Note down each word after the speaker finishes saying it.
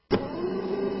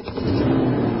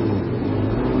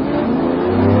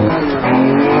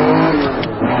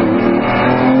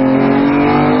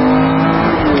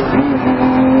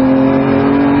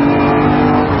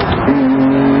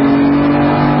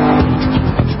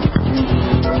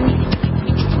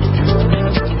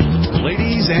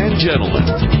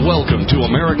Welcome to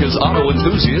America's Auto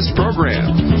Enthusiast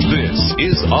Program. This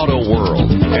is Auto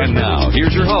World. And now, here's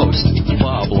your host,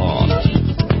 Bob Long.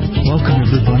 Welcome,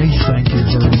 everybody. Thank you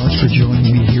very much for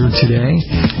joining me here today.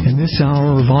 In this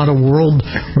hour of Auto World,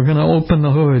 we're going to open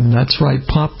the hood. That's right,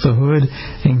 pop the hood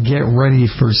and get ready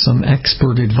for some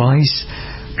expert advice.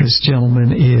 This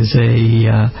gentleman is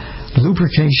a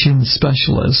lubrication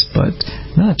specialist, but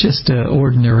not just an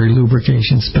ordinary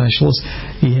lubrication specialist.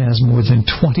 He has more than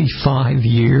 25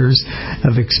 years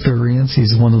of experience.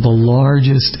 He's one of the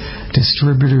largest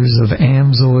distributors of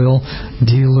AMSOIL,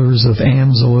 dealers of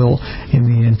AMSOIL in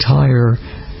the entire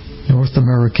North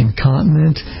American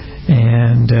continent,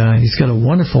 and he's got a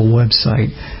wonderful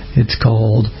website. It's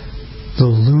called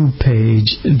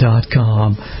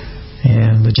thelubepage.com,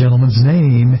 and the gentleman's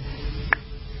name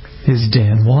is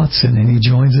Dan Watson, and he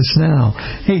joins us now.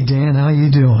 Hey, Dan, how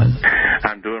you doing?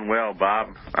 I'm doing well,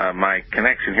 Bob. My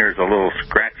connection here is a little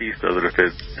scratchy, so that if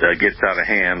it gets out of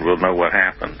hand, we'll know what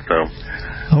happened. So,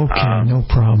 okay, no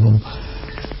problem.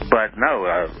 But no,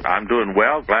 I'm doing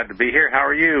well. Glad to be here. How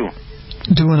are you?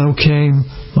 Doing okay.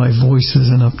 My voice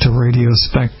isn't up to radio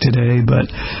spec today, but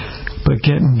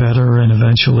getting better, and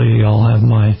eventually I'll have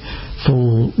my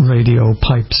full radio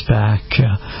pipes back.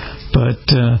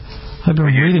 I've been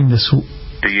reading this.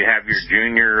 Do you have your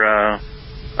junior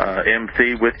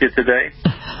MC with you today?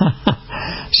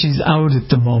 She's out at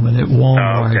the moment at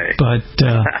Walmart, but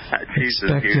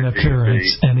expect an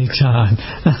appearance anytime.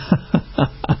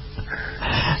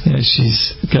 Yeah,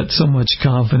 she's got so much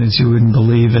confidence you wouldn't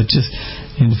believe it, just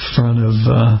in front of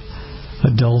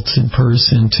adults in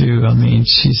person too. I mean,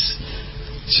 she's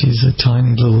a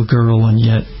tiny little girl, and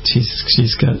yet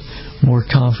she's got more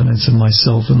confidence in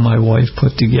myself and my wife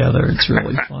put together. It's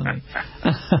really funny.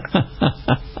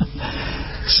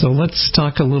 So let's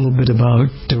talk a little bit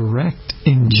about direct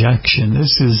injection.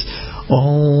 This is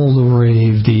all the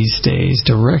rave these days.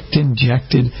 Direct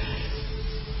injected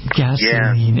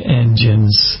gasoline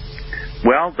engines.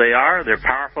 Well, they are. They're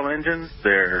powerful engines.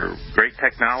 They're great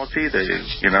technology.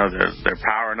 They're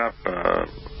powering up a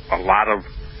lot of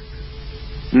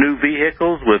new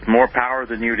vehicles with more power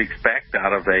than you'd expect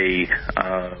out of a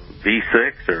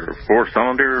V6 or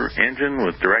four-cylinder engine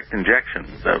with direct injection.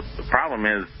 The problem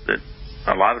is that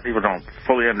a lot of people don't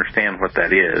fully understand what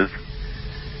that is,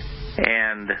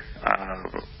 and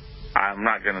I'm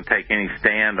not going to take any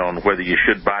stand on whether you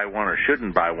should buy one or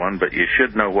shouldn't buy one, but you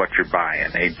should know what you're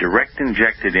buying. A direct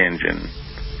injected engine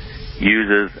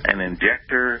uses an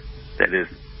injector that is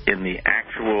in the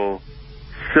actual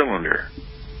cylinder,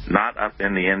 not up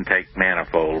in the intake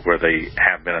manifold where they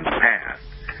have been in the past.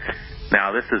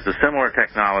 Now, this is a similar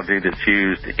technology that's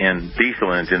used in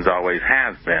diesel engines, always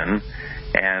has been,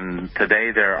 and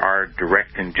today there are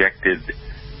direct injected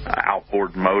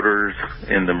outboard motors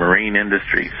in the marine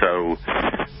industry. So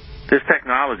this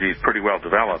technology is pretty well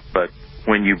developed, but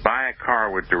when you buy a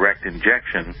car with direct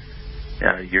injection,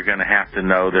 you're going to have to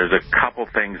know there's a couple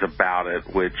things about it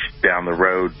which down the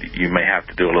road you may have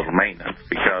to do a little maintenance,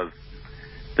 because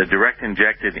the direct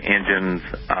injected engines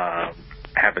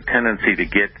have a tendency to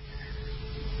get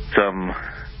some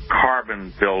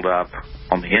carbon buildup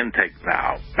on the intake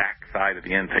valve, backside of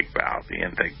the intake valve. The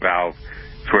intake valve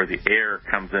is where the air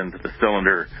comes into the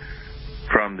cylinder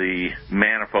from the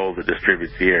manifold that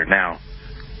distributes the air. Now,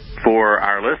 for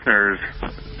our listeners,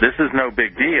 this is no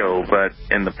big deal, but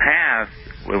in the past,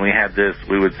 when we had this,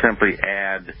 we would simply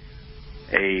add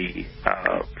a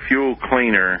fuel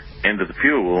cleaner into the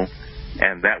fuel,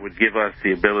 and that would give us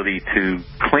the ability to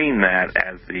clean that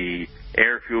as the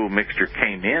air-fuel mixture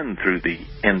came in through the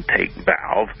intake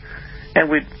valve, and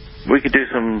we could do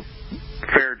some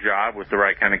fair job with the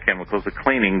right kind of chemicals of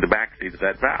cleaning the backseat of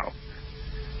that valve.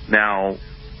 Now,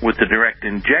 with the direct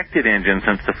injected engine,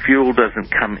 since the fuel doesn't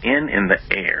come in the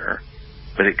air,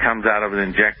 but it comes out of an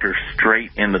injector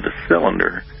straight into the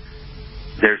cylinder,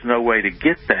 there's no way to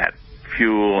get that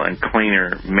fuel and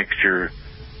cleaner mixture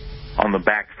on the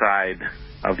backside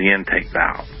of the intake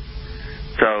valve.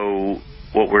 So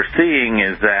what we're seeing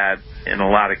is that in a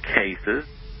lot of cases,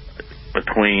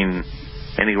 between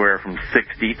anywhere from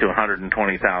 60 to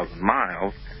 120,000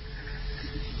 miles,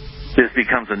 this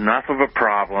becomes enough of a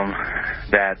problem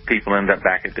that people end up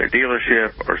back at their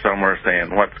dealership or somewhere saying,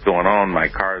 what's going on? My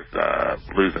car's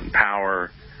losing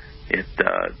power. It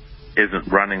isn't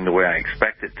running the way I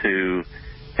expect it to.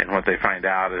 And what they find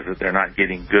out is that they're not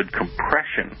getting good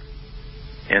compression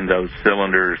in those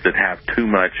cylinders that have too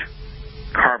much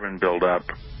carbon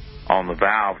buildup on the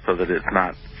valve, so that it's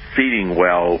not seating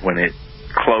well when it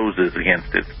closes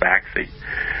against its backseat.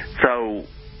 So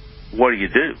what do you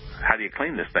do? How do you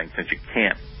clean this thing, since you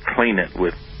can't clean it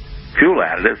with fuel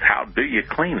additives, how do you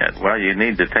clean it? Well, you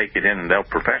need to take it in and they'll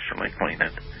professionally clean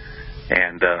it.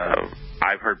 And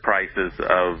I've heard prices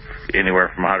of anywhere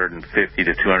from $150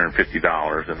 to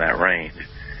 $250 in that range.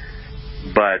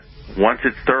 But once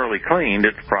it's thoroughly cleaned,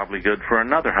 it's probably good for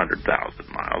another 100,000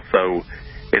 miles. So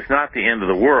it's not the end of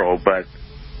the world, but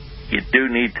you do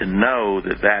need to know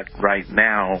that right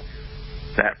now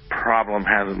that problem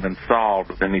hasn't been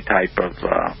solved with any type of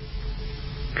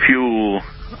fuel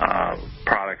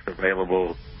products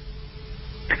available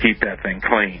to keep that thing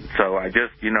clean. So I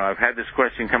just, I've had this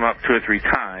question come up 2 or 3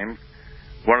 times.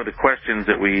 One of the questions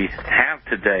that we have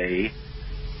today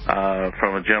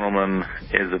from a gentleman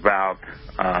is about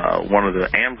one of the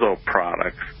AMSO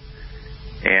products.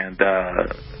 And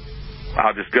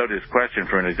I'll just go to his question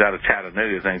for him. He's out of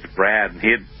Chattanooga. His name's Brad, and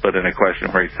he had put in a question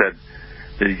where he said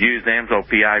that he's used AMSO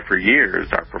PI for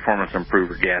years, our performance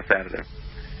improver gas additive.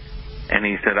 And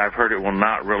he said, I've heard it will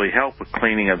not really help with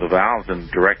cleaning of the valves in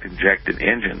direct injected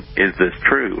engine. Is this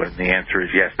true? And the answer is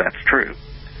yes, that's true.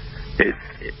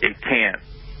 It can't.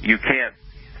 You can't.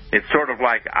 It's sort of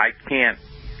like I can't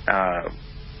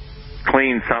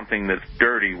clean something that's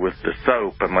dirty with the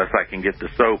soap unless I can get the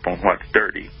soap on what's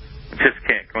dirty. I just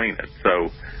can't clean it. So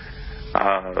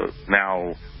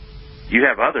now you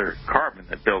have other carbon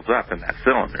that builds up in that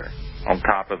cylinder on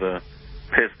top of the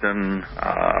piston,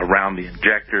 around the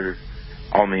injector,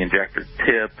 on the injector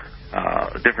tip,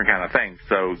 different kind of things.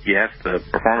 So yes, the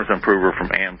performance improver from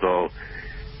AMSO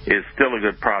is still a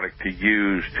good product to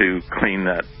use to clean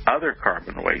that other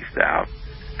carbon waste out.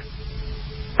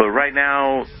 But right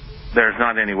now, there's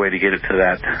not any way to get it to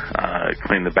that,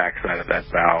 clean the backside of that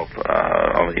valve,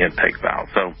 on the intake valve.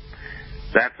 So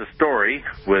that's the story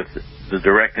with the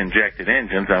direct injected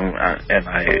engines. And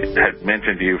I had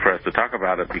mentioned to you for us to talk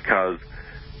about it because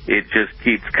it just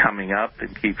keeps coming up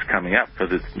and keeps coming up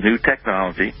because it's new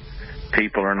technology.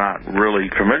 People are not really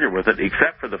familiar with it,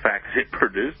 except for the fact that it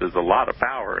produces a lot of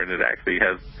power, and it actually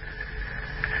has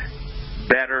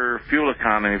better fuel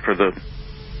economy for the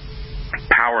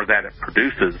power that it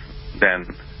produces than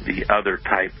the other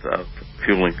types of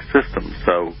fueling systems.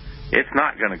 So it's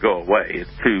not going to go away. It's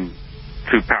too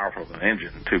powerful of an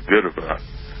engine, too good of an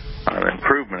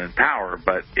improvement in power,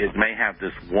 but it may have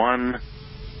this one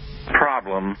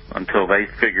problem until they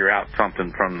figure out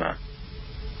something from the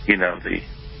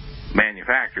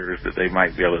manufacturers that they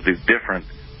might be able to do different.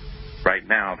 Right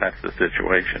now, that's the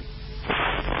situation.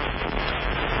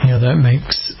 Yeah, that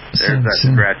makes sense. There's that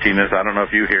scratchiness. I don't know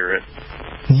if you hear it.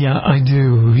 Yeah, I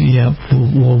do. Yeah,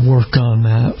 we'll work on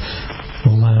that.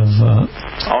 We'll have...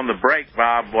 On the break,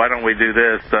 Bob, why don't we do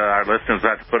this? Our listeners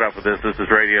have to put up with this. This is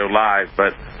Radio Live,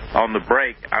 but on the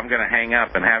break, I'm going to hang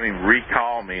up and have him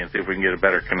recall me and see if we can get a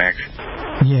better connection.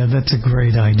 Yeah, that's a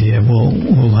great idea.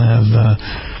 We'll have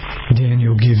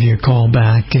Daniel give you a call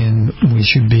back, and we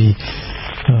should be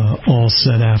all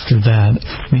set after that.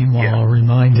 Meanwhile, I'll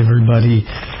remind everybody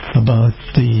about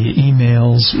the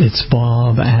emails. It's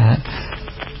Bob at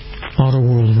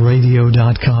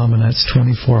autoworldradio.com, and that's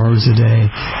 24 hours a day,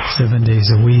 7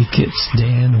 days a week. It's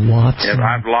Dan Watson. If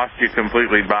I've lost you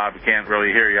completely, Bob, can't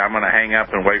really hear you. I'm going to hang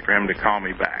up and wait for him to call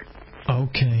me back.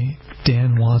 Okay.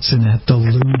 Dan Watson at the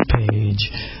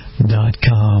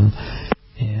lubepage.com.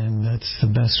 And that's the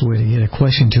best way to get a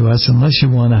question to us, unless you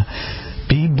want to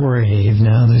be brave.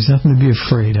 Now, there's nothing to be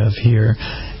afraid of here.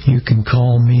 You can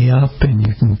call me up and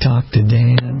you can talk to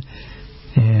Dan,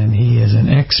 and he is an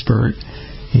expert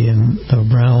in the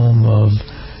realm of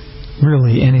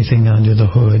really anything under the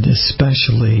hood,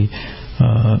 especially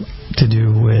to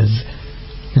do with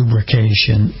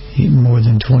lubrication. More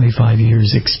than 25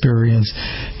 years experience.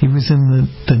 He was in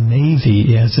the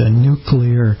Navy as a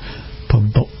nuclear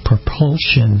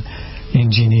propulsion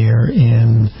engineer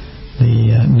in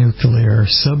the nuclear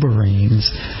submarines.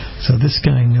 So this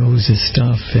guy knows his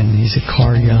stuff, and he's a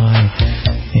car guy,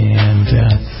 and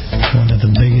one of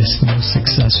the biggest, most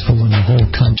successful in the whole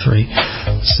country.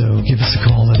 So give us a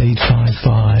call at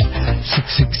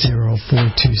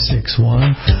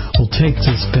 855-660-4261. We'll take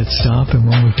this pit stop, and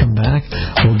when we come back,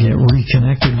 we'll get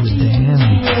reconnected with Dan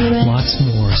and lots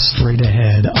more straight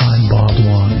ahead. I'm Bob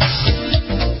Long.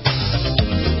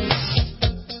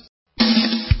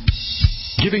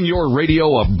 Giving your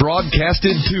radio a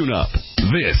broadcasted tune-up.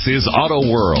 This is Auto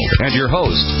World and your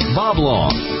host, Bob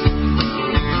Long.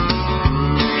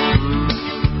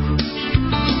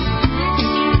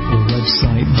 Our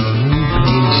website,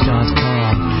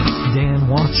 lubepage.com. Dan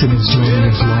Watson is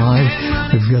joining us live.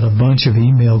 We've got a bunch of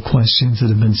email questions that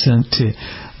have been sent to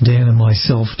Dan and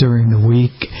myself during the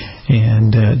week.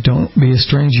 And don't be a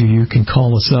stranger. You can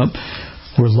call us up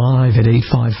We're live at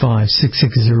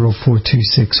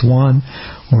 855-660-4261,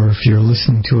 or if you're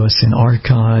listening to us in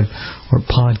archive or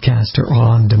podcast or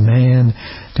on demand,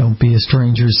 don't be a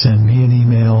stranger. Send me an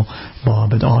email,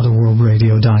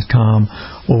 bob@autoworldradio.com,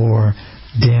 or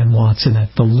Dan Watson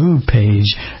at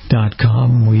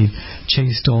thelubepage.com. We've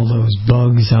chased all those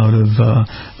bugs out of the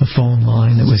phone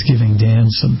line that was giving Dan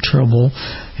some trouble,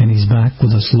 and he's back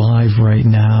with us live right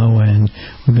now. And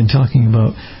we've been talking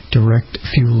about direct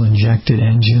fuel injected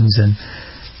engines and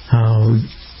how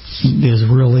there's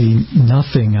really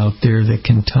nothing out there that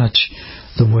can touch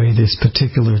the way this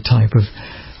particular type of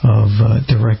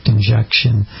direct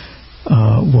injection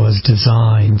was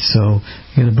designed. So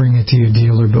you got to bring it to your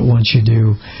dealer, but once you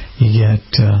do, you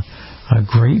get a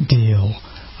great deal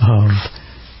of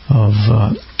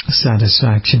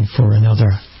satisfaction for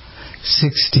another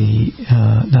 60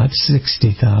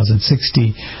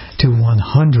 to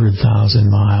 100,000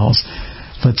 miles.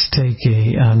 Let's take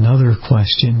another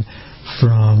question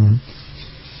from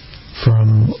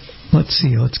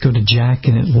let's go to Jack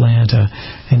in Atlanta,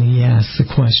 and he asks the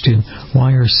question,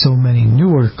 why are so many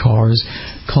newer cars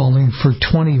calling for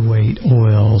 20-weight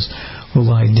oils?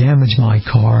 Will I damage my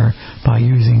car by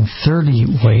using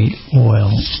 30-weight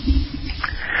oil?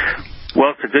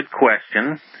 Well, it's a good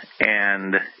question,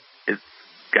 and it's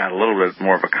got a little bit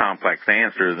more of a complex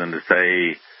answer than to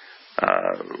say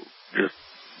just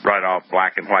right off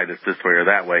black and white, it's this way or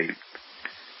that way.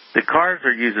 The cars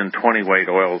are using 20-weight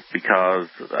oils because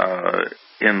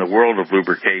in the world of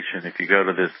lubrication, if you go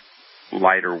to this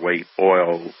lighter weight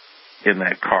oil in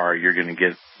that car, you're going to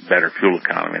get better fuel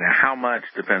economy. Now, how much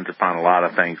depends upon a lot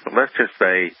of things, but let's just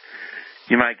say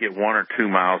you might get 1 or 2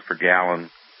 miles per gallon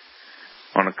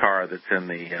on a car that's in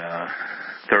the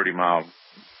 30 mile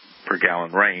per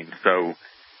gallon range. So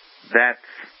that's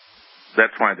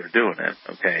why they're doing it.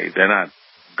 Okay, they're not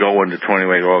going to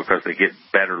 20-weight oil because they get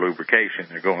better lubrication.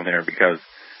 They're going there because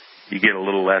you get a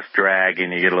little less drag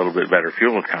and you get a little bit better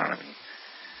fuel economy.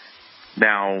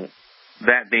 Now,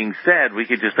 that being said, we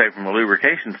could just say from a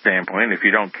lubrication standpoint, if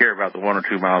you don't care about the 1 or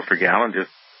 2 miles per gallon,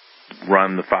 just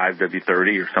run the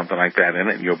 5W30 or something like that in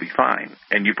it and you'll be fine.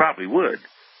 And you probably would.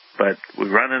 But we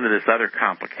run into this other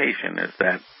complication, is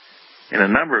that in a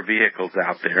number of vehicles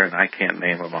out there, and I can't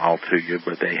name them all to you,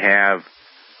 but they have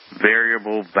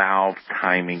variable valve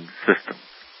timing systems.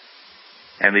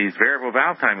 And these variable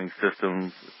valve timing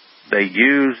systems, they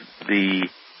use the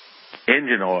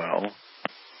engine oil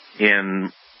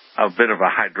in a bit of a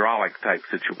hydraulic type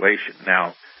situation.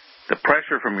 Now, the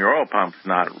pressure from your oil pump's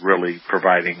not really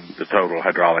providing the total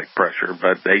hydraulic pressure,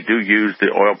 but they do use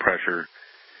the oil pressure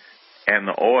and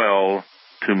the oil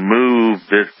to move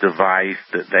this device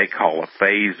that they call a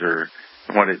phaser.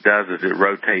 And what it does is it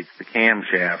rotates the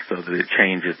camshaft so that it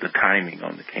changes the timing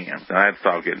on the cams. Now, that's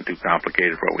all getting too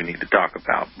complicated for what we need to talk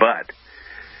about. But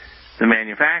the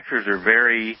manufacturers are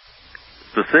very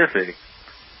specific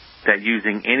that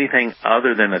using anything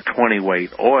other than a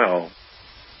 20-weight oil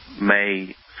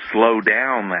may slow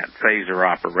down that phaser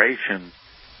operation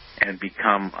and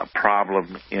become a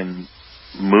problem in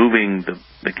moving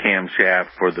the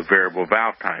camshaft for the variable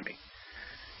valve timing.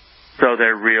 So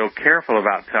they're real careful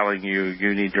about telling you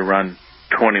you need to run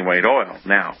 20-weight oil.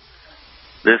 Now,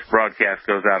 this broadcast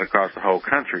goes out across the whole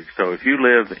country. So if you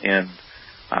live in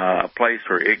a place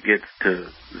where it gets to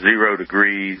 0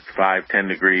 degrees, 5, 10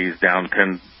 degrees, down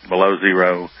 10 below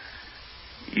zero,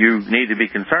 you need to be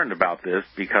concerned about this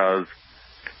because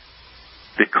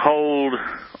the cold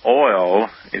oil,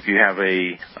 if you have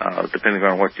depending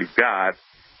on what you've got,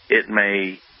 it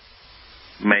may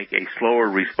make a slower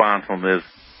response on this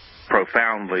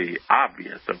profoundly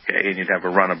obvious, okay, and you'd have a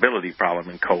runnability problem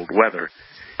in cold weather.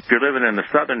 If you're living in the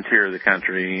southern tier of the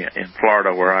country, in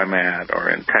Florida where I'm at, or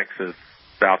in Texas,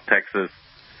 South Texas,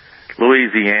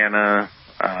 Louisiana,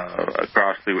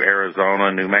 across through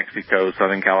Arizona, New Mexico,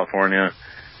 Southern California,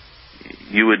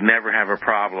 you would never have a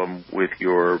problem with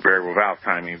your variable valve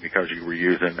timing because you were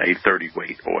using a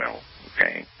 30-weight oil,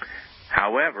 okay?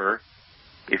 However,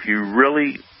 if you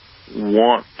really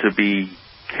want to be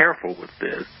careful with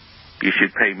this, you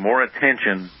should pay more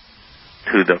attention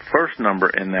to the first number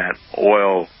in that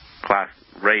oil class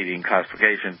rating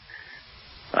classification,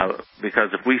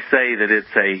 because if we say that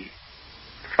it's a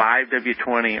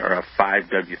 5W20 or a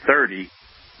 5W30,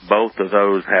 both of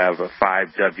those have a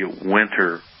 5W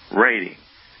winter rating.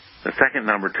 The second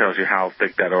number tells you how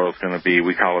thick that oil is going to be.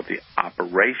 We call it the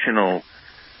operational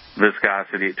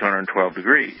viscosity at 212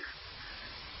 degrees.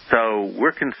 So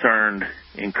we're concerned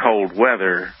in cold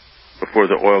weather, before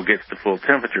the oil gets to full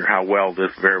temperature, how well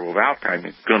this variable valve timing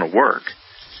is going to work.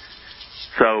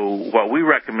 So what we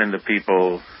recommend to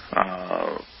people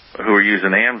who are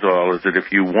using AMSOIL is that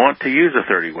if you want to use a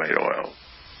 30-weight oil,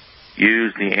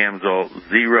 use the AMSOIL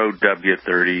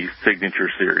 0W30 Signature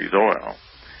Series oil.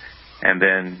 And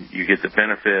then you get the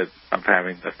benefit of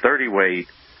having the 30-weight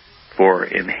for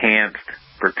enhanced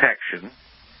protection,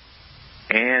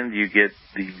 and you get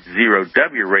the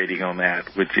 0W rating on that,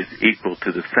 which is equal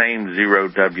to the same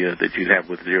 0W that you'd have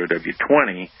with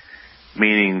 0W20,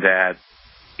 meaning that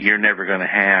you're never going to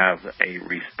have a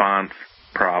response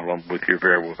problem with your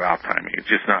variable valve timing. It's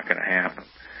just not going to happen.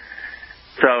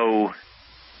 So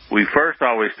we first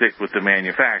always stick with the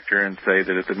manufacturer and say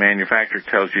that if the manufacturer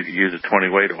tells you to use a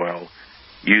 20-weight oil,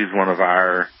 use one of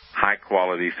our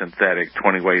high-quality synthetic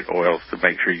 20-weight oils to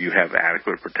make sure you have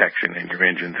adequate protection in your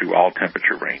engine through all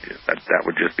temperature ranges. That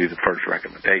would just be the first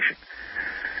recommendation.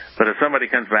 But if somebody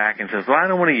comes back and says, well, I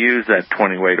don't want to use that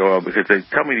 20-weight oil because they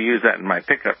tell me to use that in my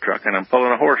pickup truck and I'm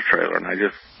pulling a horse trailer and I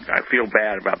feel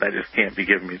bad about that, just can't be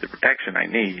giving me the protection I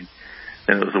need,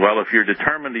 then it was, well, if you're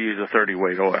determined to use a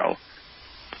 30-weight oil,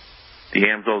 the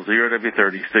AMSOIL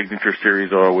 0W30 Signature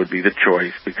Series oil would be the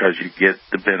choice because you get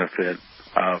the benefit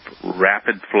of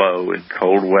rapid flow in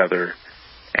cold weather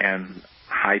and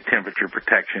high temperature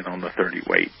protection on the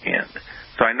 30-weight end.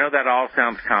 So I know that all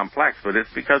sounds complex, but it's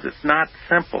because it's not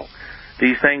simple.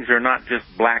 These things are not just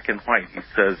black and white. It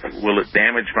says, will it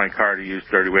damage my car to use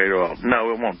 30-weight oil?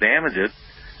 No, it won't damage it,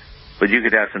 but you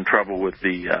could have some trouble with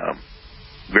the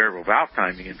variable valve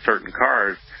timing in certain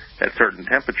cars at certain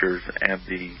temperatures, and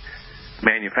the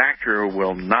manufacturer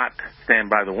will not stand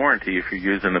by the warranty if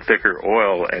you're using a thicker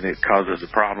oil and it causes a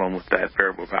problem with that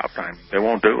variable valve timing. They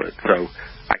won't do it. So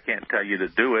I can't tell you to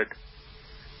do it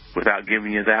without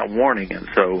giving you that warning, and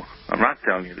so I'm not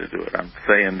telling you to do it. I'm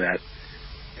saying that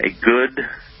a good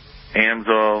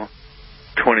AMSOIL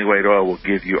 20-weight oil will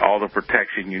give you all the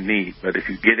protection you need, but if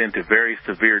you get into very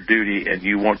severe duty and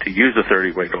you want to use a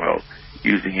 30-weight oil,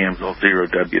 use the AMSOIL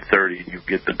 0W30 and you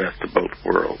get the best of both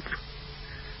worlds.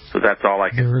 So that's all I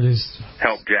can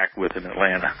help Jack with in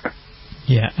Atlanta.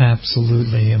 Yeah,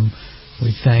 absolutely.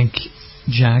 We thank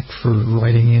Jack for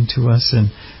writing into us,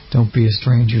 and don't be a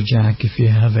stranger, Jack. If you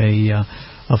have a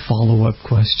follow-up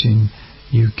question,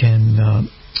 you can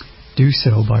do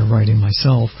so by writing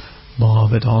myself,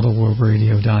 Bob at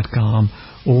AutoWorldRadio.com,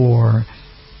 or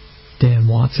Dan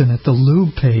Watson at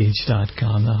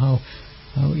thelubepage.com. Now,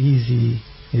 how easy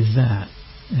is that?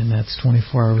 And that's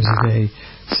 24 hours a day,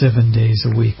 7 days a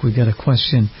week. We got a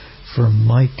question from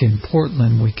Mike in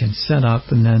Portland we can set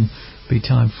up, and then be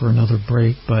time for another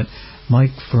break. But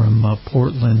Mike from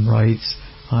Portland writes,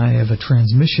 I have a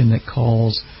transmission that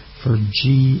calls for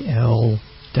GL-4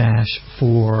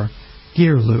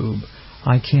 gear lube.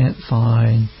 I can't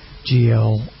find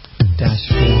GL-4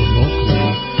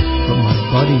 locally, but my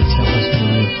buddy tells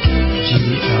me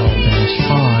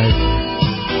GL-5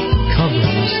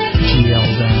 covers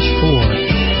GL-4.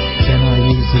 Can I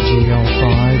use the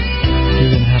GL-5? You're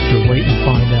going to have to wait and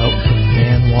find out from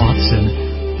Dan Watson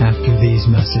after these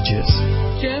messages.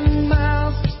 10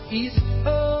 miles east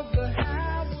of the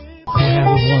highway. We're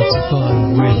having lots of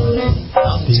fun with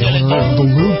the owner of the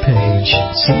Lube Page,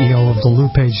 CEO of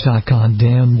thelubepage.com,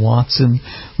 Dan Watson.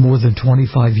 More than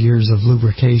 25 years of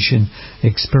lubrication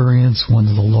experience, one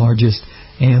of the largest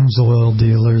AMSOIL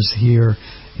dealers here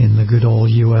in the good old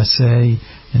USA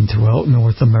and throughout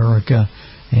North America,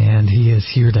 and he is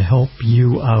here to help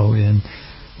you out. And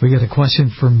we got a question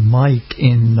from Mike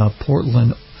in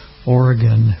Portland,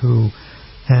 Oregon, who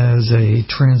has a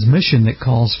transmission that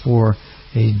calls for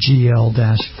a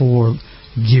GL-4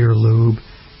 gear lube.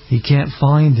 He can't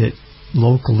find it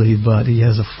locally, but he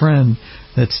has a friend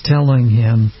that's telling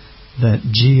him that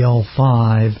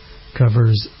GL-5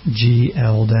 covers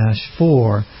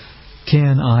GL-4.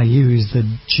 Can I use the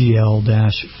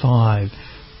GL-5?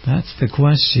 That's the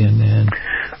question, and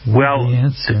the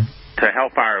answer. To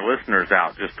help our listeners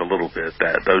out just a little bit,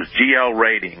 that those GL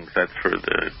ratings,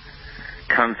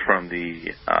 comes from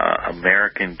the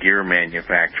American Gear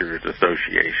Manufacturers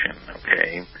Association,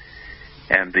 okay?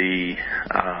 And the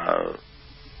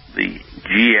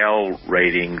GL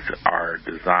ratings are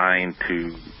designed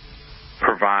to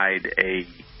provide a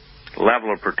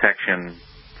level of protection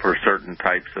for certain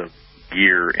types of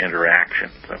gear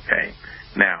interactions, okay?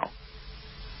 Now,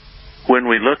 when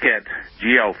we look at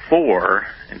GL4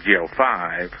 and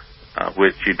GL5,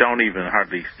 which you don't even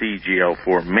hardly see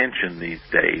GL4 mentioned these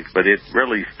days, but it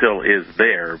really still is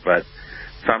there, but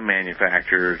some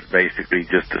manufacturers basically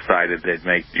just decided they'd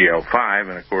make GL5,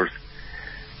 and of course,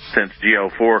 since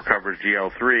GL4 covers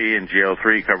GL3 and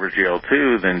GL3 covers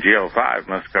GL2, then GL5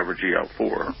 must cover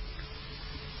GL4.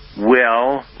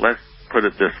 Well, let's put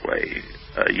it this way.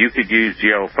 You could use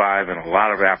GL5 in a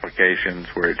lot of applications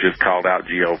where it just called out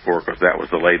GL4 because that was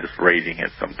the latest rating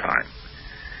at some time.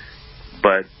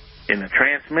 But in a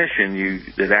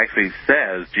transmission that actually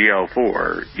says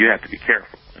GL4, you have to be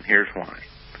careful, and here's why.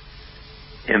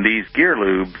 In these gear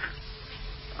lubes,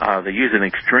 they use an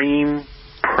extreme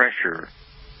pressure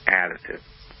additive.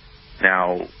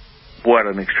 Now, what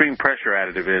an extreme pressure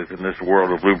additive is in this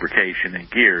world of lubrication and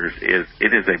gears is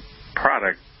it is a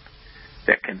product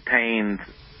that contains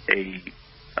an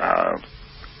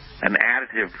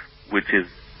additive which is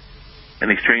an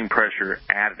extreme pressure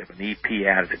additive, an EP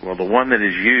additive. Well, the one that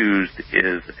is used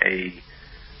is a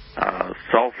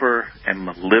sulfur and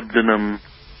molybdenum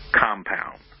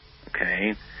compound.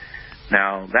 Okay?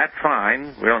 Now, that's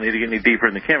fine. We don't need to get any deeper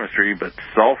in the chemistry, but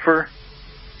sulfur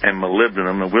and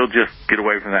molybdenum, and we'll just get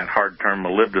away from that hard term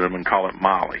molybdenum and call it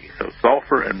moly. So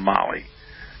sulfur and moly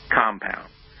compound.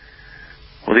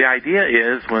 Well, the idea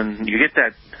is when you get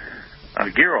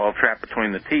that gear oil trapped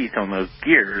between the teeth on those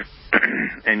gears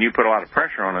and you put a lot of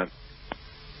pressure on it,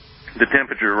 the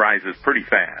temperature rises pretty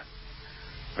fast,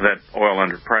 that oil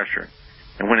under pressure.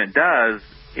 And when it does,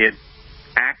 it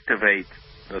activates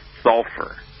the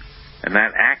sulfur. And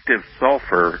that active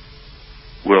sulfur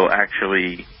will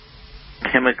actually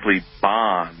chemically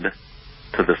bond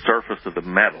to the surface of the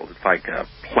metal. It's like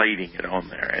plating it on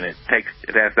there. And it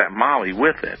has that moly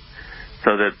with it,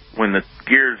 so that when the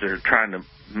gears are trying to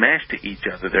mesh to each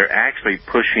other, they're actually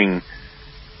pushing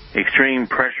extreme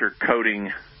pressure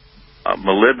coating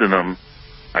molybdenum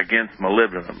against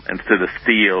molybdenum instead of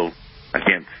steel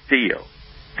against steel.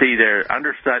 See, they're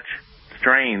under such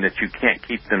strain that you can't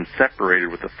keep them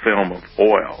separated with a film of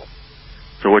oil.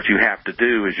 So what you have to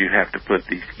do is you have to put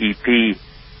these EP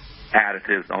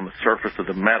additives on the surface of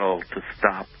the metal to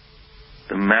stop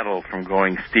the metal from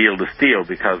going steel to steel,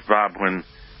 because, Bob, when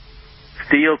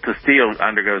steel to steel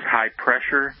undergoes high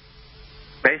pressure,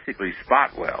 basically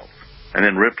spot welds and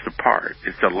then rips apart.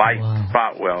 It's a light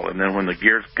spot weld, and then when the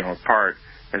gears come apart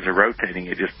as they're rotating,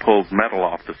 it just pulls metal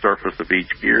off the surface of each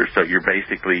gear. So you're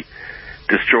basically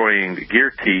destroying the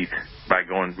gear teeth by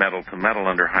going metal to metal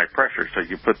under high pressure. So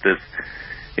you put this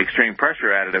extreme pressure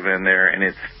additive in there, and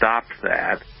it stops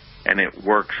that, and it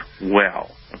works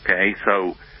well. Okay,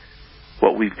 so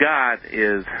what we've got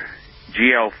is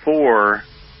GL4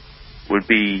 would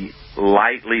be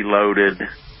lightly loaded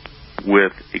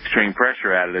with extreme pressure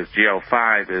additives.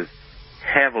 GL5 is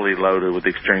heavily loaded with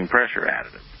extreme pressure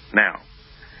additives. Now,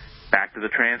 back to the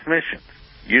transmissions.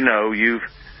 You know, you've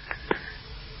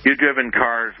driven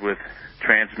cars with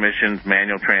transmissions,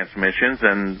 manual transmissions,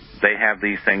 and they have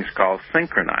these things called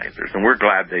synchronizers, and we're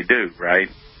glad they do, right?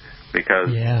 Because,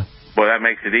 boy, that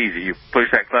makes it easy. You push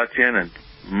that clutch in and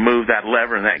move that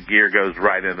lever, and that gear goes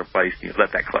right into place, and you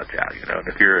let that clutch out, you know. And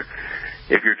if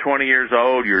you're 20 years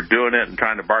old, you're doing it and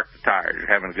trying to bark the tires. You're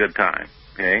having a good time,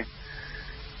 okay?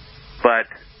 But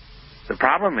the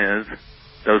problem is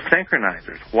those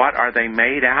synchronizers. What are they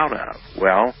made out of?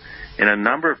 Well, in a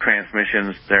number of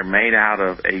transmissions, they're made out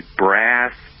of a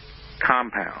brass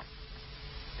compound.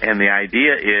 And the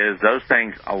idea is those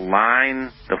things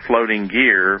align the floating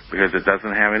gear, because it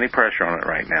doesn't have any pressure on it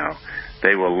right now.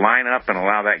 They will line up and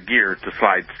allow that gear to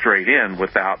slide straight in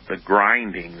without the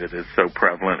grinding that is so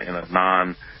prevalent in a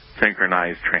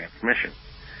non-synchronized transmission.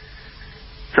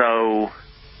 So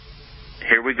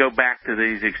here we go back to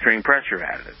these extreme pressure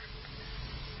additives.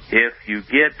 If you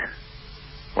get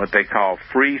what they call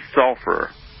free sulfur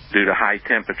due to high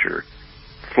temperature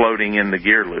floating in the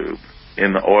gear lube,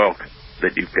 in the oil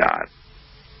that you've got,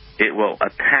 it will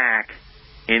attack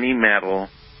any metal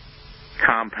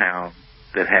compound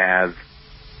that has,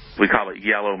 we call it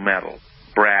yellow metal,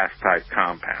 brass type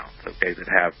compounds, okay, that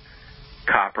have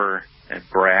copper and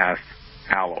brass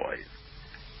alloys.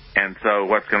 And so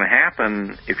what's going to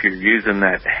happen if you're using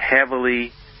that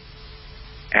heavily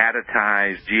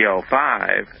additized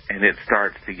GL5 and it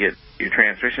starts to get, your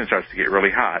transmission starts to get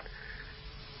really hot,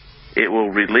 it will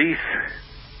release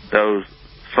those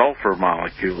sulfur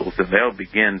molecules, and they'll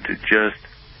begin to just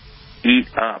eat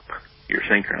up your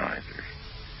synchronizers.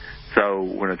 So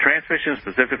when a transmission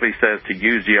specifically says to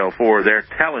use GL4, they're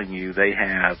telling you they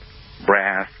have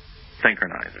brass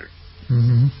synchronizers.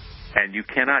 Mm-hmm. And you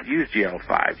cannot use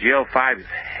GL5. GL5 is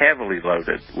heavily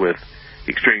loaded with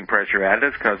extreme pressure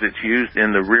additives because it's used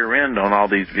in the rear end on all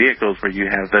these vehicles where you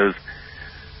have those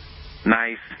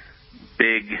nice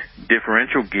big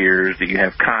differential gears that you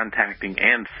have contacting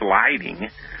and sliding,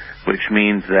 which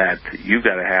means that you've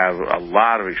got to have a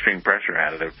lot of extreme pressure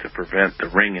additive to prevent the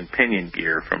ring and pinion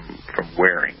gear from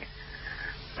wearing.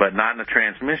 But not in a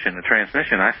transmission. In a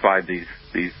transmission, I slide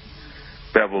these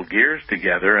bevel gears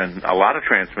together, and a lot of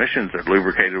transmissions are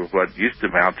lubricated with what used to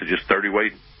amount to just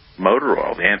 30-weight motor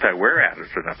oil. The anti-wear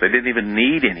additives are enough. They didn't even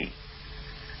need any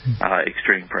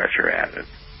extreme pressure added.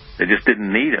 They just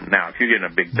didn't need them. Now, if you're getting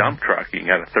a big dump truck, you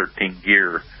got a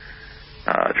 13-gear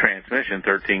transmission,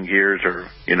 13 gears, or,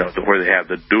 where they have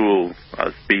the dual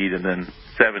speed and then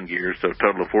 7 gears, so a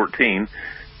total of 14.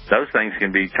 Those things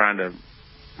can be trying to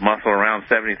muscle around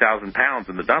 70,000 pounds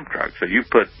in the dump truck. So you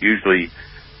put usually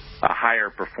a higher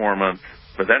performance,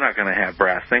 but they're not going to have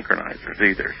brass synchronizers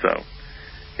either. So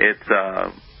it's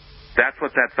that's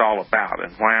what that's all about,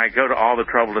 and why I go to all the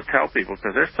trouble to tell people,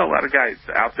 because there's still a lot of guys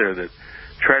out there that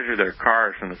treasure their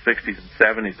cars from the 60s and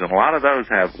 70s, and a lot of those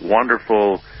have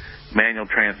wonderful manual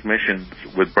transmissions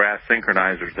with brass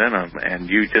synchronizers in them, and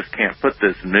you just can't put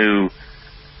this new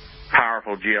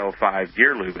powerful GL5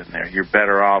 gear lube in there. You're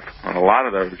better off on a lot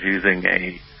of those using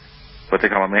what they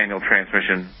call a manual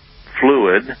transmission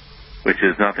fluid, which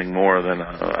is nothing more than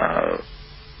a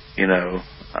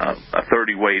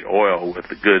 30-weight oil with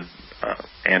the good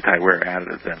anti-wear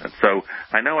additives in it. So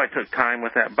I know I took time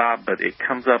with that, Bob, but it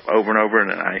comes up over and over,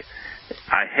 and I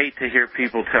hate to hear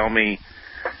people tell me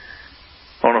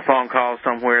on a phone call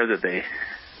somewhere that they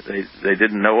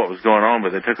didn't know what was going on,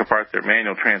 but they took apart their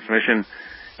manual transmission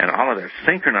and all of their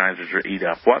synchronizers are eat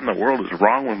up. What in the world is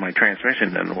wrong with my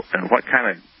transmission, and what kind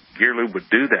of gear lube would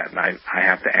do that? And I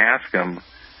have to ask them,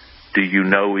 do you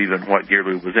know even what gear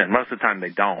lube was in? Most of the time they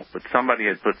don't, but somebody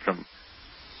had put some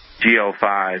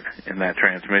GL5 in that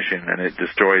transmission, and it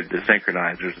destroyed the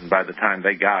synchronizers, and by the time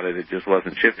they got it, it just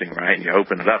wasn't shifting right, and you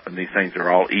open it up, and these things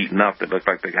are all eaten up. It looked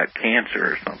like they got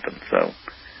cancer or something. So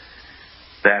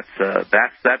that's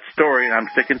that story, and I'm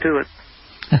sticking to it.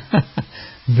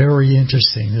 Very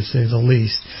interesting, to say the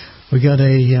least. We got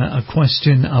a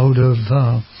question out of,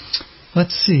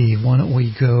 let's see, why don't we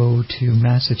go to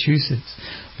Massachusetts,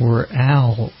 where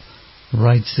Al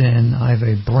writes in, I have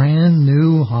a brand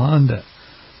new Honda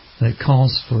that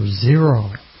calls for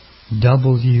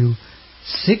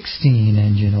 0W16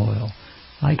 engine oil.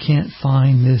 I can't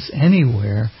find this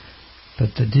anywhere,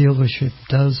 but the dealership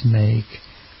does make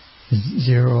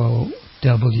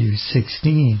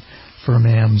 0W16 from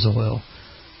AMSOIL.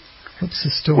 What's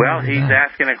the story? Well, he's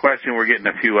asking a question we're getting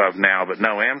a few of now, but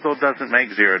no, AMSOIL doesn't make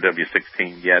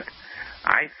 0W16 yet.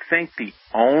 I think the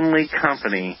only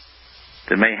company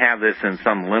that may have this in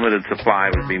some limited supply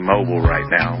would be Mobil right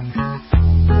now.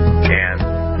 And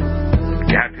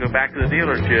you have to go back to the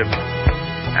dealership.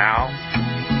 Al,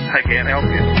 I can't help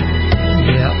you.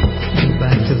 Yeah,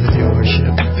 back to the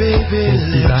dealership. We'll be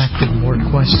back with more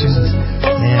questions,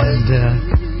 and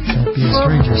don't be a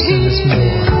stranger. Send us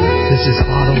more. This is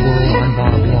Auto World. I'm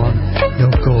Bob Long.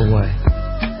 Don't go away.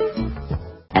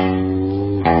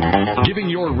 Giving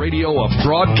your radio a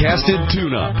broadcasted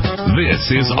tune-up.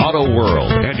 This is Auto World,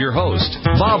 and your host,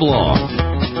 Bob Long.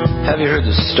 Have you heard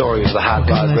the story of the hot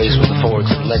rod race with the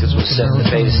Fords and Leggett's was set in the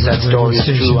pace? That story is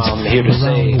true. I'm here to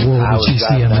say I was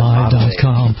driving that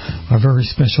GCNlive.com. Our very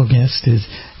special guest is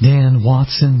Dan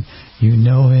Watson. You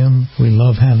know him. We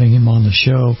love having him on the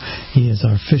show. He is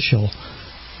our official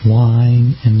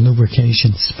wine and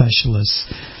lubrication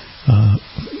specialist.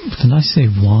 Did I say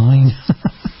wine?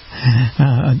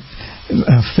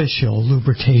 Official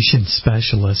lubrication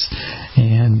specialist.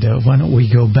 And why don't we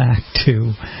go back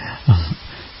to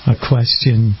a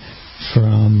question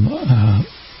from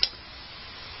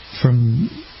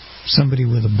somebody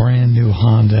with a brand new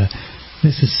Honda.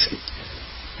 This is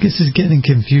getting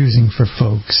confusing for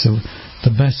folks. So the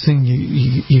best thing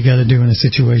you got to do in a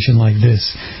situation like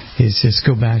this is just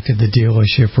go back to the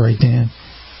dealership, right, Dan?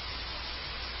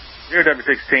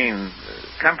 0W16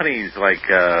 companies like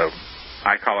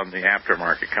I call them the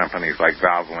aftermarket companies like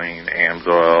Valvoline,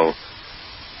 AMSOIL,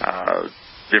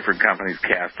 different companies,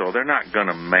 Castrol. They're not going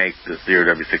to make the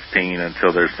 0W16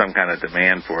 until there's some kind of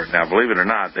demand for it. Now, believe it or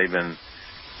not, they've been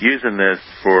using this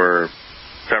for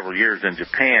several years in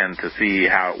Japan to see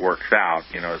how it works out,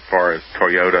 as far as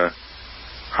Toyota,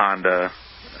 Honda.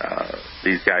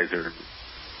 These guys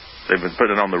they've been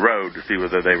putting it on the road to see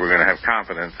whether they were going to have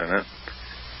confidence in it.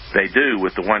 They do,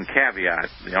 with the one caveat: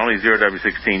 the only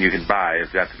 0W16 you can buy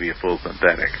has got to be a full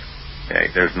synthetic. Okay?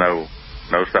 There's no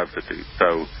substitute.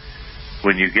 So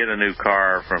when you get a new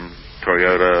car from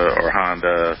Toyota or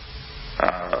Honda,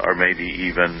 or maybe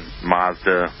even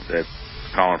Mazda that's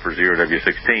calling for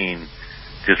 0W16,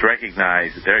 just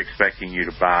recognize that they're expecting you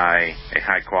to buy a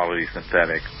high-quality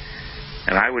synthetic.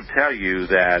 And I would tell you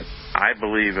that I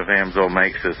believe if AMSOIL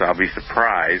makes this, I'll be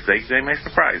surprised. They may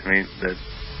surprise me, but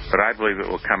I believe it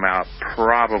will come out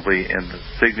probably in the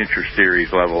Signature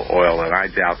Series level oil, and I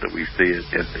doubt that we see it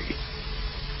in the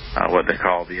what they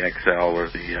call the XL or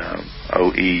the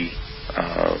OE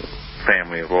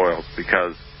family of oils,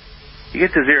 because you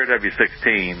get to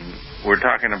 0W16, we're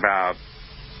talking about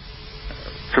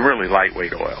some really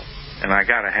lightweight oil. And I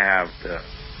got to have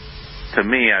to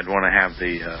me, I'd want to have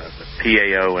the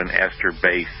PAO and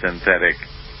ester-based synthetic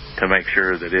to make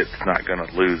sure that it's not going to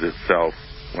lose itself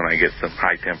when I get some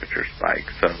high temperature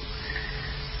spikes. So,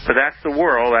 but that's the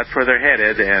world. That's where they're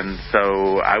headed. And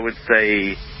so I would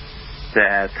say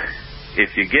that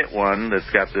if you get one that's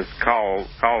got this call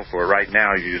for it, right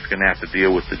now, you're just going to have to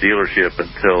deal with the dealership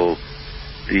until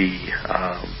the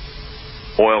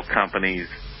oil companies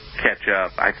catch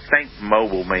up. I think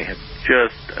Mobil may have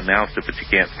just announced it, but you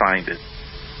can't find it,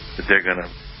 that they're going to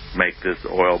make this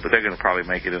oil, but they're going to probably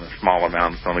make it in a small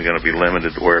amount. It's only going to be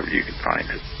limited to wherever you can find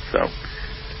it. So,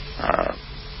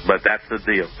 but that's the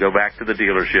deal. Go back to the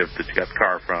dealership that you got the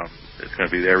car from. It's going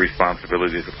to be their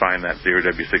responsibility to find that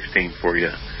 0W16 for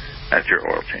you at your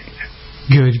oil change.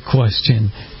 Good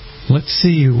question. Let's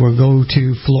see, we'll go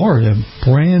to Florida.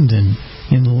 Brandon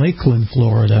in Lakeland,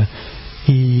 Florida.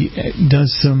 He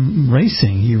does some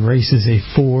racing. He races a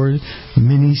Ford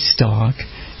mini stock.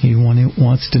 He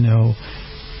wants to know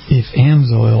if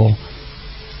AMSOIL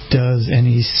does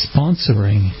any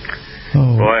sponsoring.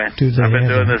 Oh, boy, I've been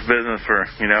doing this business for,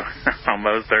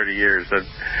 almost 30 years. And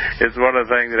it's one of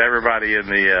the things that everybody in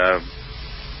the,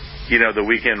 the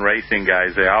weekend racing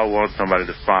guys, they all want somebody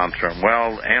to sponsor them.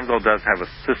 Well, AMSOIL does have a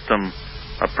system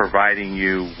of providing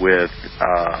you with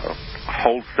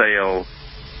wholesale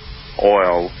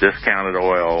oil, discounted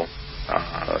oil.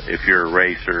 If you're a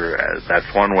racer,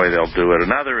 that's one way they'll do it.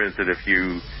 Another is that if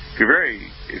you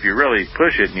really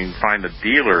push it and you can find a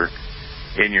dealer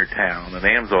in your town, an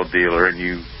AMSOIL dealer, and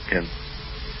you can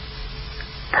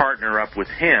partner up with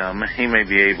him, he may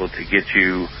be able to get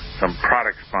you some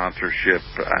product sponsorship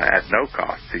at no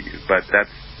cost to you. But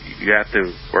you have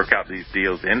to work out these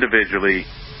deals individually,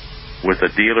 with a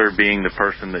dealer being the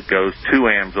person that goes to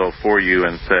AMSOIL for you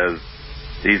and says,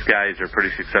 these guys are pretty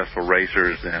successful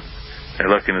racers, and they're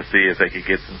looking to see if they could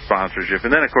get some sponsorship.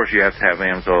 And then, of course, you have to have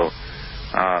AMSOIL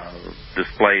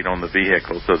displayed on the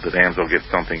vehicle so that AMSOIL gets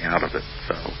something out of it.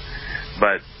 So,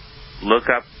 but look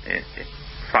up,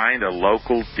 find a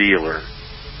local dealer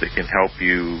that can help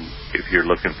you if you're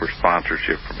looking for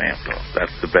sponsorship from AMSOIL.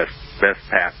 That's the best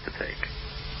path to take.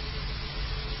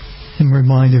 And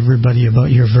remind everybody about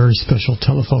your very special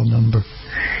telephone number.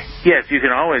 Yes, you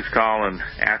can always call and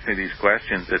ask me these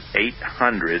questions at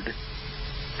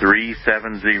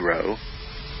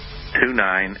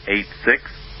 800-370-2986,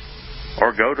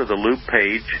 or go to the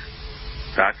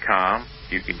lubepage.com.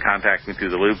 You can contact me through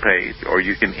the Lube page, or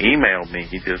you can email me,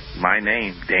 just my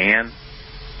name, Dan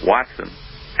Watson,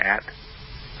 at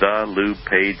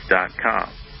thelubepage.com.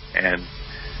 And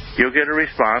you'll get a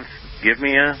response. Give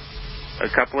me a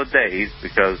couple of days,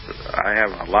 because I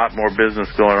have a lot more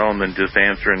business going on than just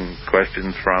answering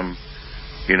questions from,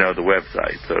 the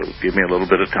website. So give me a little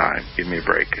bit of time. Give me a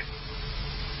break.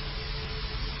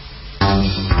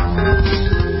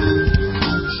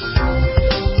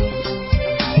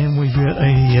 And we've got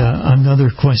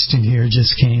another question here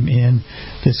just came in.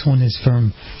 This one is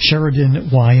from Sheridan,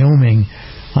 Wyoming.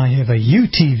 I have a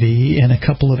UTV and a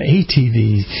couple of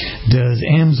ATVs. Does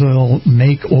AMSOIL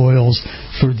make oils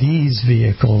for these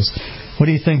vehicles? What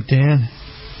do you think, Dan?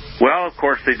 Well, of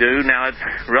course they do. Now, it's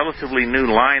a relatively new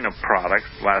line of products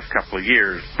the last couple of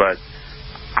years, but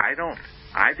I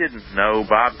didn't know,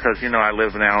 Bob, because, I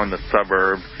live now in the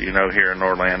suburbs, here in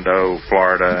Orlando,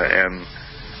 Florida, and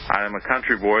I'm a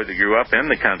country boy that grew up in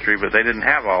the country, but they didn't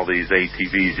have all these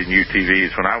ATVs and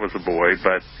UTVs when I was a boy.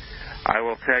 But I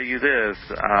will tell you this,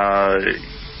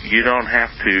 you don't have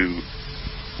to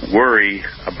worry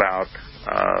about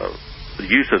the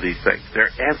use of these things.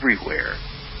 They're everywhere.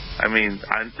 I mean,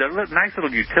 they're nice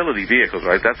little utility vehicles,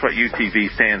 right? That's what UTV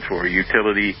stands for,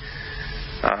 utility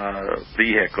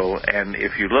vehicle. And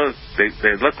if you look,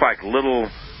 they look like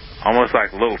almost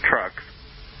like little trucks,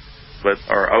 but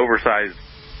are oversized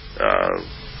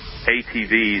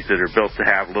ATVs that are built to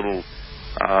have little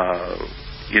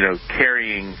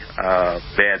carrying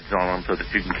beds on them, so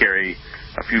that you can carry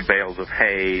a few bales of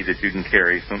hay, that you can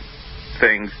carry some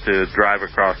things to drive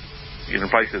across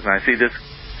places. And I see this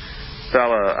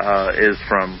fella is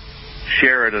from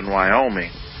Sheridan,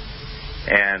 Wyoming,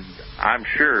 and I'm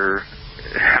sure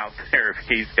out there, if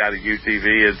he's got a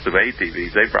UTV and some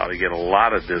ATVs, they probably get a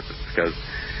lot of distance, because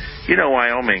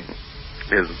Wyoming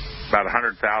is about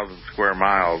 100,000 square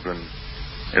miles, and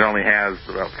it only has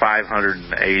about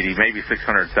 580, maybe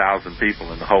 600,000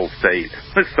 people in the whole state.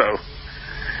 So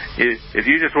if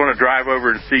you just want to drive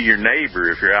over and see your neighbor,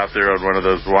 if you're out there on one of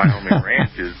those Wyoming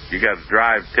ranches, you got to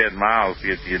drive 10 miles to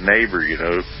get to your neighbor, you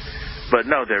know. But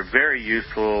no, they're very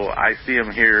useful. I see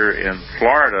them here in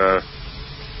Florida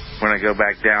when I go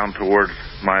back down towards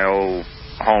my old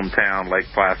hometown, Lake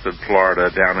Placid, Florida,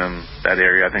 down in that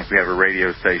area. I think we have a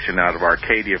radio station out of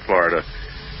Arcadia, Florida.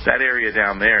 That area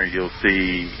down there, you'll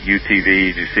see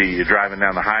UTVs. You're driving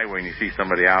down the highway and you see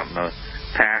somebody out in a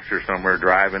pasture somewhere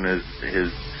driving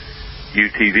his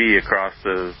UTV across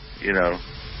the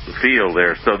field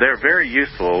there. So they're very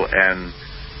useful and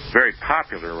very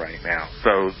popular right now.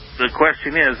 So the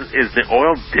question is the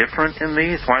oil different in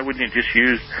these? Why wouldn't you just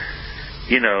use,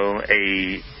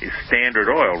 a standard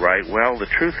oil, right? Well, the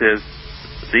truth is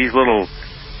these little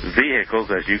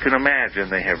vehicles, as you can imagine,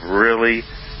 they have really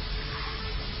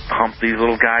pump these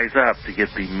little guys up to get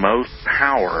the most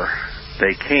power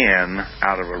they can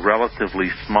out of a relatively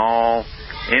small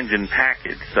engine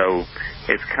package. So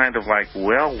it's kind of like,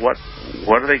 well, what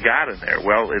do they got in there?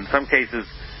 Well, in some cases,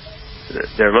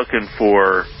 they're looking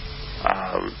for,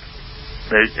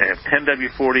 they have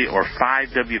 10W40 or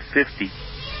 5W50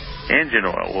 engine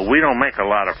oil. Well, we don't make a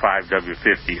lot of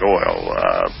 5W50 oil.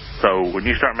 So when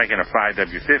you start making a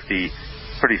 5W50,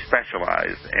 pretty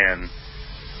specialized. And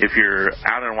if you're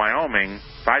out in Wyoming,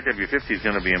 5W50 is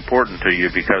going to be important to you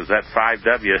because that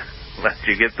 5W lets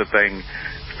you get the thing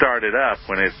started up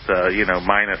when it's,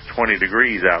 minus 20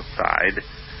 degrees outside.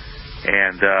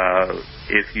 And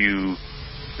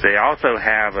they also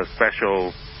have a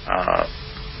special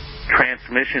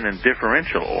transmission and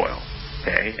differential oil,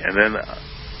 okay? And then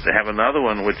they have another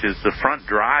one, which is the front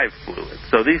drive fluid.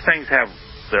 So these things have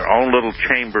their own little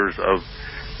chambers of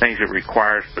things that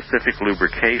require specific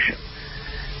lubrication.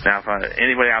 Now, if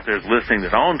anybody out there is listening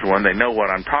that owns one, they know what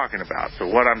I'm talking about. So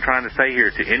what I'm trying to say here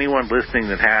to anyone listening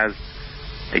that has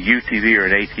a UTV or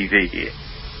an ATV,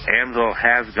 AMSOIL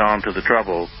has gone to the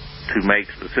trouble to make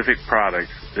specific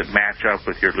products that match up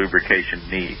with your lubrication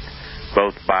needs,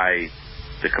 both by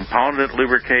the component it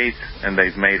lubricates, and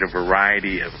they've made a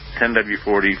variety of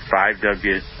 10W40,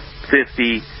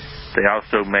 5W50. They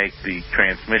also make the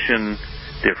transmission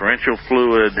differential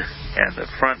fluid and the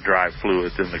front drive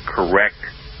fluids in the correct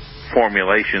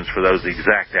formulations for those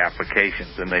exact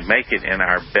applications, and they make it in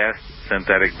our best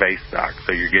synthetic base stock.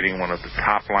 So you're getting one of the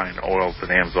top line oils that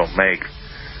AMSOIL makes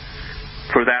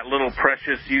for that little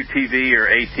precious UTV or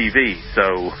ATV.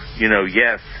 So,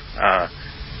 yes,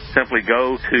 simply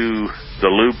go to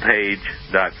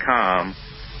thelubepage.com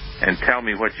and tell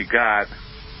me what you got,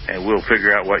 and we'll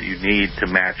figure out what you need to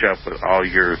match up with all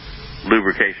your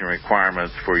lubrication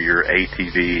requirements for your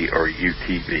ATV or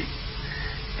UTV.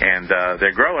 And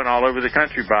they're growing all over the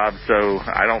country, Bob, so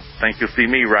I don't think you'll see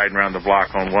me riding around the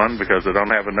block on one because I don't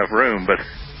have enough room. But,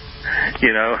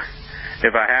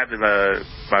 if I had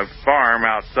my farm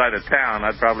outside of town,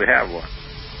 I'd probably have one.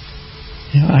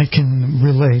 Yeah, I can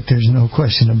relate. There's no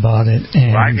question about it.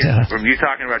 And from you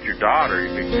talking about your daughter,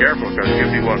 you be careful because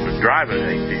you'll be wanting to drive an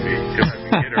ATV. Because if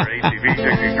you get her ATV, you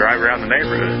can drive around the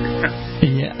neighborhood.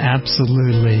 Yeah,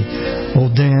 absolutely. Well,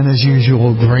 Dan, as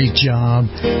usual, great job.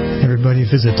 Everybody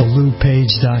visit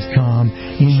thelubepage.com.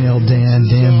 Email Dan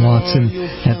Watson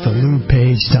at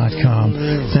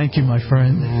thelubepage.com. Thank you, my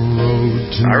friend.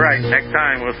 All right, next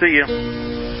time. We'll see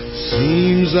you.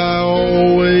 Seems I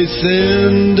always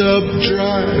end up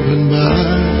driving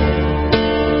by.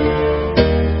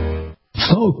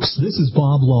 Folks, this is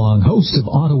Bob Long, host of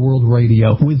Auto World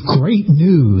Radio, with great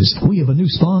news. We have a new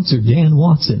sponsor, Dan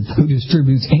Watson, who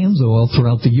distributes AMSOIL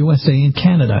throughout the USA and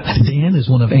Canada. Dan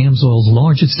is one of AMSOIL's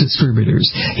largest distributors.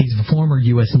 He's a former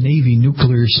U.S. Navy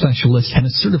nuclear specialist and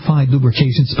a certified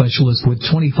lubrication specialist with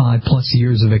 25-plus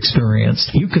years of experience.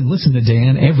 You can listen to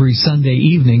Dan every Sunday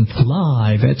evening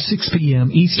live at 6 p.m.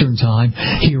 Eastern Time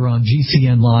here on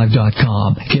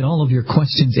GCNlive.com. Get all of your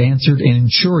questions answered and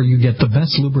ensure you get the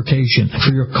best lubrication for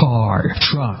your car,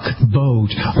 truck, boat,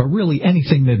 or really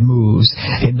anything that moves.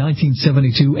 In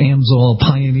 1972, AMSOIL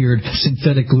pioneered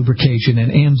synthetic lubrication, and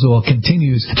AMSOIL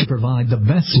continues to provide the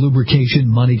best lubrication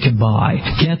money can buy.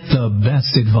 Get the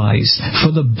best advice for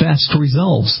the best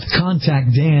results.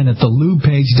 Contact Dan at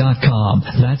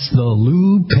thelubepage.com. That's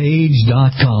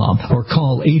thelubepage.com. Or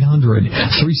call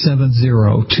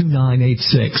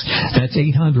 800-370-2986. That's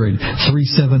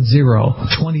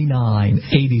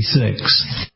 800-370-2986.